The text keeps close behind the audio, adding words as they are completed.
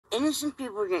Innocent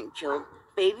people are getting killed.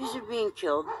 Babies are being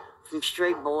killed from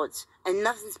stray bullets, and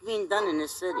nothing's being done in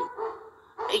this city.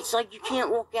 It's like you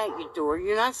can't walk out your door.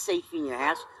 You're not safe in your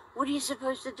house. What are you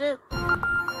supposed to do?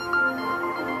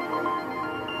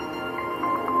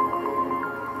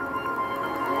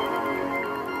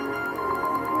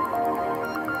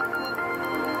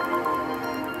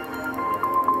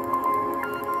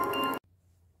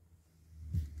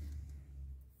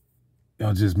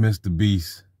 Y'all just missed the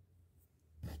beast.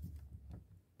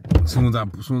 As soon as I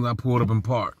pulled up and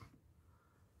parked.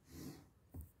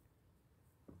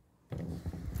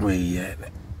 Where you at?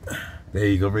 There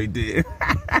you go, right there.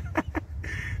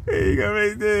 There you go,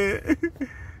 right there.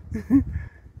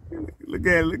 Look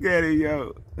at it,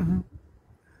 yo. You know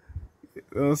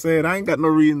what I'm saying? I ain't got no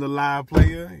reason to lie,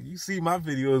 player. You see my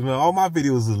videos, man. All my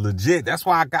videos are legit. That's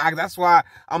why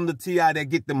I'm the TI that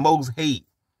get the most hate.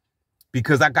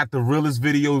 Because I got the realest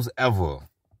videos ever.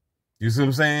 You see what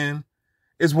I'm saying?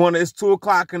 It's 2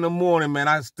 o'clock in the morning, man.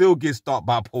 I still get stopped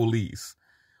by police.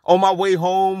 On my way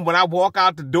home, when I walk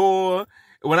out the door,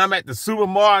 when I'm at the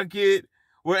supermarket,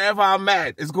 wherever I'm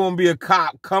at, it's going to be a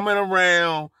cop coming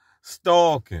around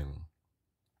stalking.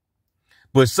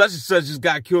 But such and such just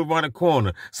got killed around the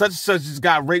corner. Such and such just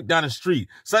got raped down the street.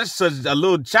 Such and such, a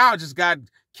little child just got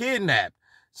kidnapped.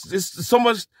 It's so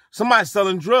much, somebody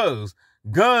selling drugs,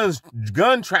 guns,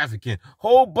 gun trafficking,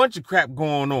 whole bunch of crap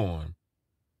going on.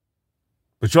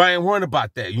 But y'all ain't worrying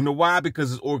about that. You know why?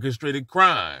 Because it's orchestrated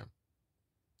crime.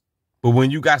 But when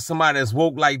you got somebody that's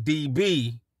woke like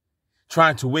DB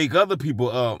trying to wake other people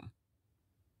up,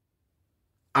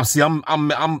 I'm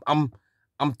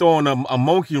throwing a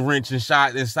monkey wrench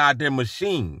inside their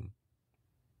machine.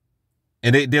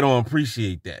 And they don't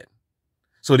appreciate that.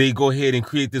 So they go ahead and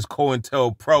create this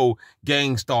COINTELPRO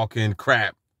gang stalking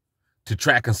crap to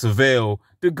track and surveil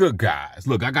the good guys.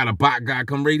 Look, I got a bot guy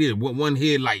come right here. One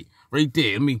headlight right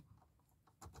there. Let me.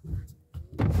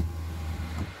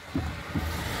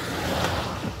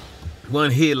 One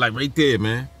headlight right there,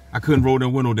 man. I couldn't roll that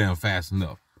window down fast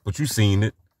enough. But you seen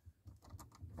it.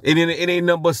 It ain't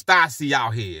nothing but Stasi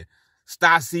out here.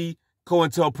 Stasi,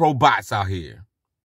 COINTELPRO bots out here.